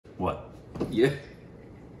What? Yeah.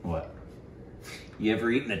 What? You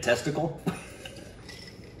ever eaten a testicle?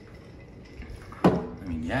 I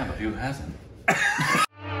mean, yeah, but who hasn't?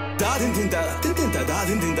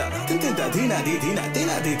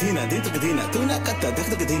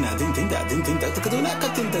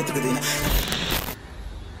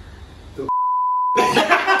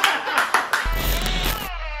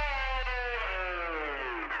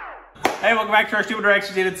 Hey, welcome back to our Stupid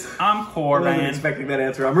Reaction Students. I'm Corbin. I wasn't expecting that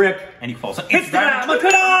answer. I'm Rick. And you can follow us on It's Instagram. Look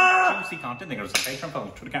it up! Juicy content. They go to the Patreon, follow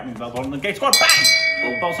us on Twitter, account, bell button, the Gate Squad.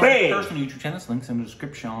 Bang! Follow us on Bang! our personal YouTube channels. Links in the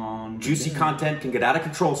description. Juicy content can get out of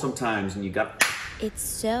control sometimes, and you got. It's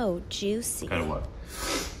so juicy. Gotta what?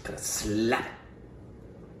 Gotta slap it.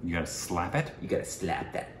 You gotta slap it? You gotta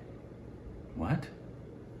slap that. What?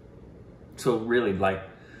 So really, like,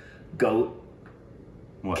 goat,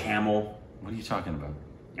 What? camel. What are you talking about?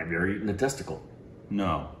 Have you ever eaten a testicle?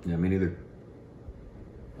 No. Yeah, me neither.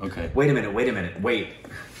 Okay. Wait a minute. Wait.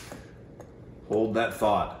 Hold that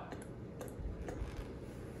thought.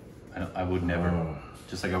 I would never.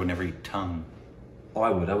 Just like I would never eat tongue. Oh, I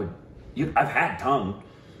would. I've had tongue.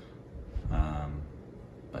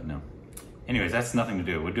 But no. Anyways, that's nothing to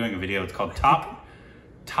do. We're doing a video. It's called Top.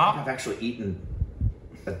 I've actually eaten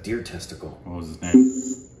a deer testicle. What was his name?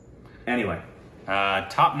 Anyway.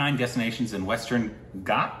 Top 9 destinations in Western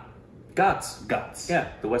Ghats. Ghats. Yeah,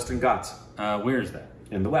 the Western Ghats. Where is that?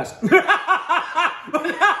 In the West.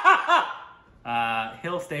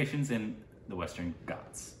 Hill stations in the Western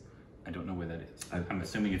Ghats. I don't know where that is. I'm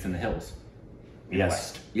assuming it's in the hills. In the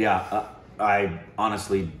West. Yeah. I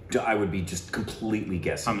honestly, I would be just completely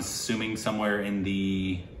guessing. I'm assuming somewhere in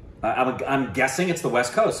the... I'm guessing it's the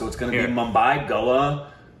West Coast, so it's going to be Mumbai,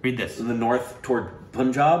 Goa. Read this. In the north toward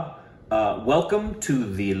Punjab. Welcome to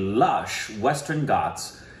the lush Western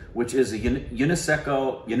Ghats, which is a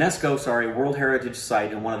UNESCO World Heritage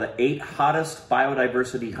Site and one of the 8 hottest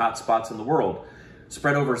biodiversity hotspots in the world.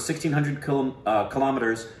 Spread over 1,600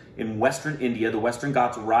 kilometers in western India, the Western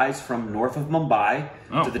Ghats rise from north of Mumbai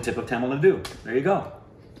to the tip of Tamil Nadu. There you go.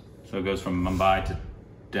 So it goes from Mumbai to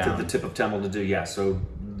down. To the tip of Tamil Nadu, yeah. So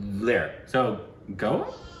there. So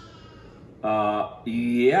Goa?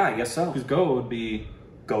 Yeah, I guess so. Because Goa would be...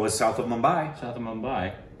 Goa is south of Mumbai. South of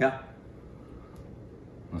Mumbai. Yeah.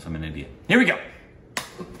 Unless I'm an idiot. Here we go.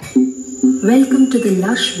 Welcome to the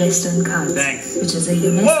lush Western Ghats, Thanks. which is a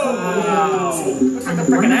UNESCO World Heritage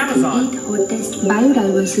Site and one of the 8 hottest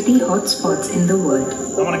biodiversity hotspots in the world. I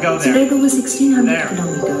want to go there. Spread over 1,600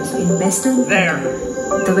 kilometers in western India,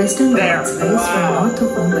 the Western Ghats rise from north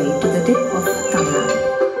of Mumbai to the tip of Tamil Nadu.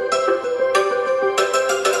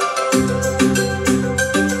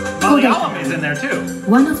 Malayalam is in there too.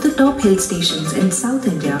 One of the top hill stations in South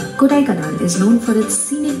India, Kodaikanal is known for its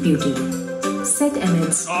scenic beauty. Set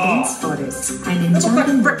amidst dense forests and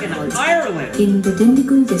enchanting waterfalls in the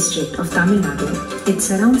Dindigul district of Tamil Nadu, it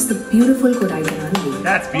surrounds the beautiful Kodaikanal Lake.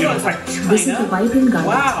 That's beautiful. Visit the vibrant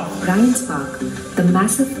gardens of Bryant's Park, the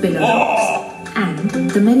massive pillar rocks, and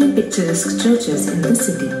the many picturesque churches in the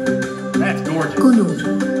city. That's gorgeous. Kunur.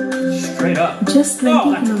 Straight up. Just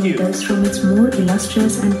 20 kilometers from its more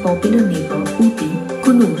illustrious and popular neighbor, Ooty,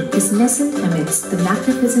 Kunur is nestled amidst the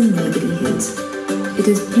magnificent Nilgiri Hills. It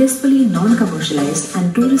is blissfully non-commercialized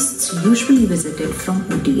and tourists usually visit it from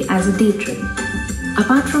Ooty as a day trip.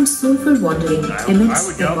 Apart from soulful wandering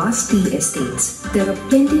amidst the vast tea estates, there are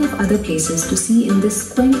plenty of other places to see in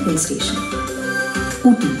this quaint hill station.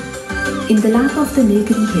 Ooty. In the lap of the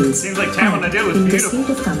Nilgiri Hills Seems like Tamil Nadu is in beautiful. the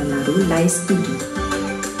state of Tamil Nadu lies Ooty.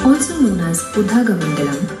 Also known as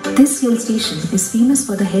Udhagamandalam, this hill station is famous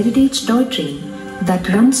for the heritage toy train that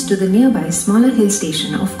runs to the nearby smaller hill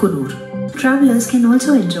station of Kunur. Travelers can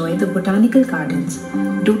also enjoy the botanical gardens,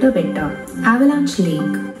 Dota Betta, Avalanche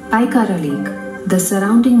Lake, Paikara Lake, the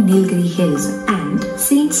surrounding Nilgiri Hills and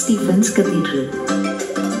St. Stephen's Cathedral.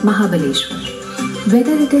 Mahabaleshwar.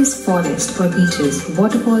 Whether it is forest or beaches,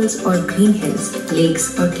 waterfalls or green hills,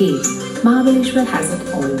 lakes or caves, Mahabaleshwar has it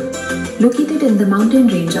all. Located in the mountain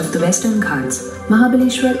range of the Western Ghats,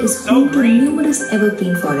 Mahabaleshwar is home to numerous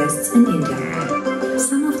evergreen forests in India.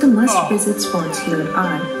 Some of the must-visit spots here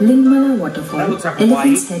are Lingmala Waterfall,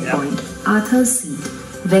 Elephant's Head Point, Arthur's Seat,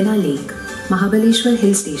 Vena Lake, Mahabaleshwar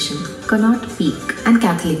Hill Station, Connaught Peak, and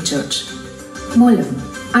Catholic Church. Molam,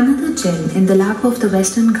 another gem in the lap of the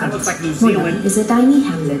Western Ghats. Molam is a tiny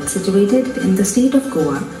hamlet situated in the state of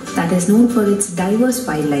Goa that is known for its diverse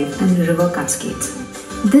wildlife and river cascades.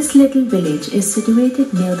 This little village is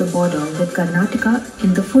situated near the border with Karnataka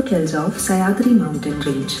in the foothills of Sayadri mountain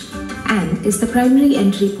range and is the primary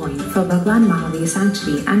entry point for Bhagwan Mahavir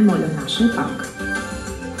Sanctuary and Molam National Park.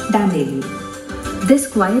 Dandeli. This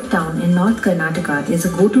quiet town in North Karnataka is a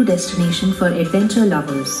go-to destination for adventure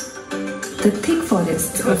lovers. The thick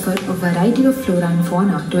forests offer a variety of flora and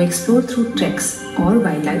fauna to explore through treks or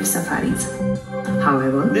wildlife safaris.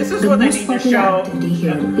 However, This is the what they most need to popular show activity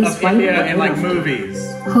here of is wild India in like rafting.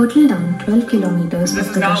 movies. Hurtle down 12 kilometers This of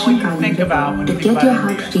is the not Russian what you Kali think about River when to you think get your about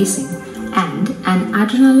heart India. racing and an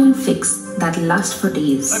adrenaline fix that lasts for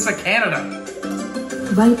days. Looks like Canada.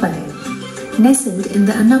 Valparai. Nestled in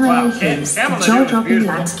the Annamalai Wow, Hills, the Tamil Nadu is jaw-dropping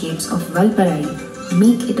beautiful. landscapes of Valparai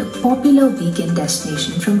make it a popular weekend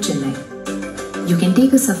destination from Chennai. You can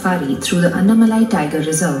take a safari through the Annamalai Tiger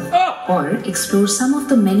Reserve or explore some of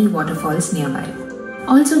the many waterfalls nearby.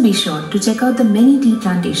 Also be sure to check out the many tea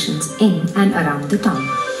plantations in and around the town.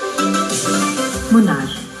 Munnar.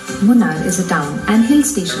 Munnar is a town and hill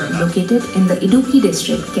station located in the Idukki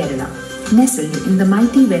district, Kerala. Nestled in the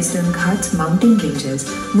mighty Western Ghats mountain ranges,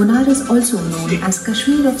 Munnar is also known as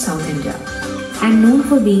Kashmir of South India and known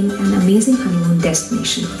for being an amazing honeymoon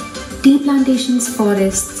destination. Tea plantations,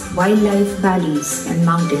 forests, wildlife, valleys and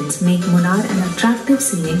mountains make Munnar an attractive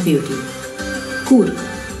scenic beauty. Coorg.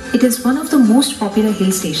 It is one of the most popular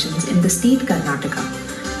hill stations in the state Karnataka.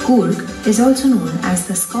 Coorg is also known as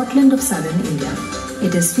the Scotland of southern India.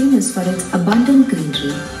 It is famous for its abundant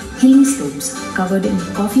greenery, hilly slopes covered in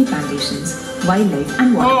coffee plantations, wildlife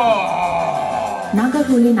and water.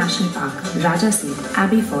 Nagarhole National Park, Rajaseed,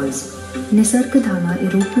 Abbey Falls, Nisargdhama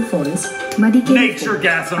Iropu Falls, Madikeri Nature Fort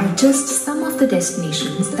gasm. are just some of the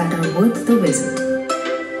destinations that are worth the visit.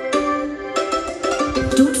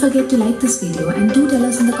 Don't forget to like this video and do tell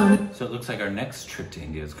us in the comments. So it looks like our next trip to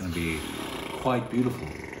India is going to be quite beautiful.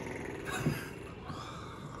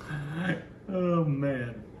 Oh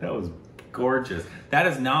man, that was gorgeous. That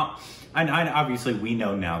is not, and obviously we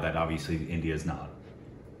know now that obviously India is not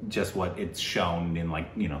just what it's shown in, like,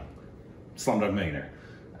 you know, Slumdog Millionaire.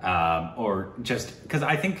 Or just, because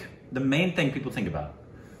I think the main thing people think about,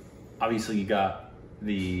 obviously you got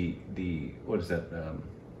the what is that?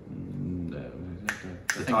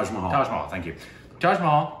 The Taj Mahal. Taj Mahal, thank you. Taj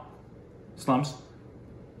Mahal, slums,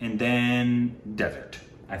 and then desert,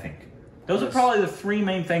 I think. Those are probably the three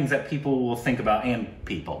main things that people will think about, and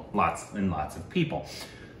people, lots and lots of people.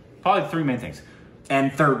 Probably the three main things.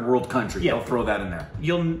 And third world country. Yeah. They'll throw that in there.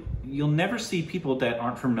 You'll never see people that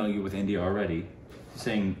aren't familiar with India already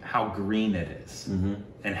saying how green it is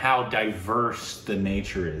and how diverse the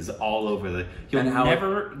nature is all over the. You'll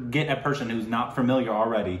never get a person who's not familiar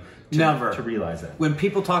already to realize that. When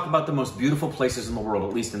people talk about the most beautiful places in the world,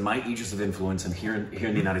 at least in my aegis of influence and here in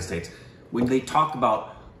the United States, when they talk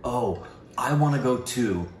about, oh, I want to go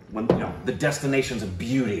to, when, you know, the destinations of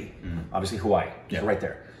beauty, obviously Hawaii, right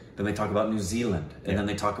there. Then they talk about New Zealand, and then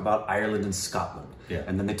they talk about Ireland and Scotland.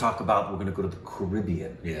 And then they talk about, we're going to go to the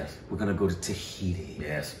Caribbean. We're going to go to Tahiti.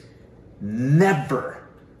 Never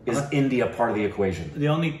is India part of the equation. The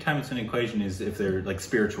only time it's an equation is if they're like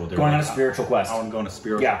spiritual. They're going like, on a spiritual quest. I'm going on a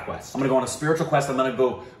spiritual quest. I'm going to go on a spiritual quest. I'm going to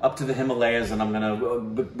go up to the Himalayas and I'm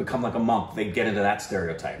going to become like a monk. They get into that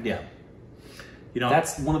stereotype. You know,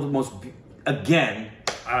 that's one of the most, again,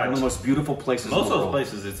 one of the most beautiful places in the world. Most of those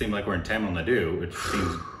places, it seemed like we're in Tamil Nadu, which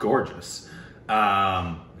seems gorgeous.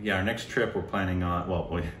 Yeah, our next trip we're planning on, well,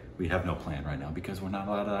 we have no plan right now because we're not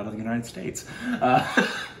allowed out of the United States.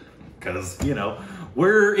 Because, you know,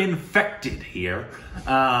 we're infected here.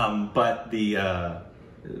 But the,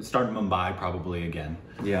 start in Mumbai probably again.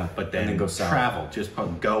 But then go south. Travel, just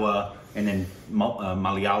from Goa and then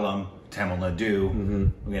Malayalam, Tamil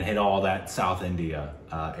Nadu. We're gonna hit all that South India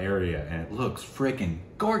area, and it looks freaking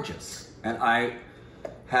gorgeous. And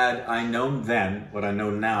had I known then what I know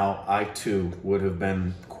now, I too would have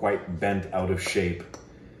been quite bent out of shape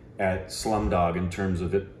at Slumdog in terms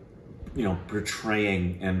of it, you know,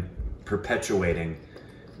 portraying and perpetuating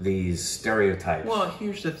these stereotypes. Well,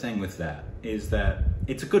 here's the thing with that, is that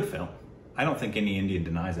it's a good film. I don't think any Indian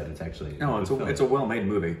denies that it's actually it's a well-made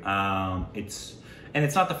movie. And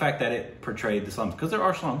it's not the fact that it portrayed the slums, because there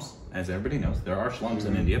are slums, as everybody knows. There are slums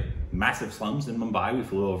in India, massive slums in Mumbai. We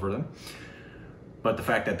flew over them. But the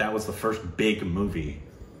fact that that was the first big movie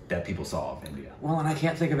that people saw of India. Well, and I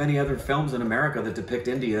can't think of any other films in America that depict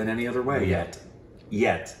India in any other way yet.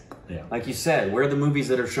 Yeah. Like you said, where are the movies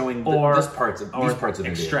that are showing these parts of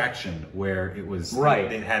India? Extraction, where it was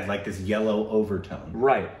it had like this yellow overtone.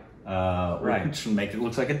 Which makes it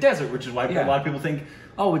look like a desert, which is why a lot of people think,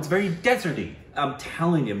 oh, it's very deserty. I'm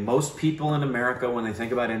telling you, most people in America, when they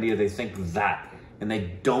think about India, they think that, and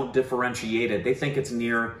they don't differentiate it. They think it's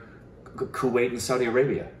near Kuwait and Saudi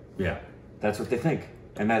Arabia. That's what they think,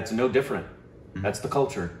 and that's no different. That's the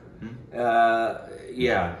culture.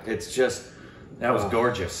 It's just That was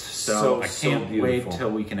gorgeous. So I can't wait beautiful.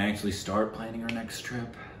 till we can actually start planning our next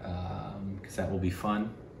trip, because that will be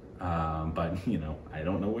fun. But you know, I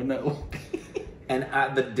don't know when that will be. And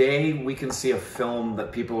the day we can see a film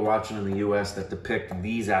that people are watching in the U.S. that depict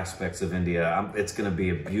these aspects of India, it's going to be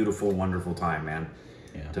a beautiful, wonderful time, man.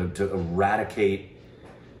 Yeah. To eradicate.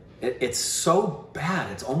 It's so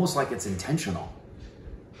bad. It's almost like it's intentional.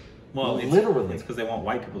 Well, literally. it's because they want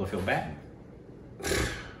white people to feel bad.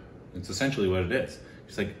 It's essentially what it is.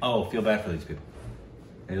 It's like, oh, feel bad for these people.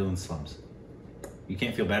 They live in slums. You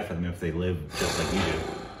can't feel bad for them if they live just like you do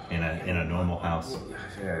in a normal house.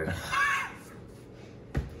 Yeah.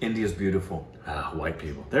 India's beautiful. White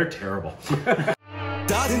people. They're terrible.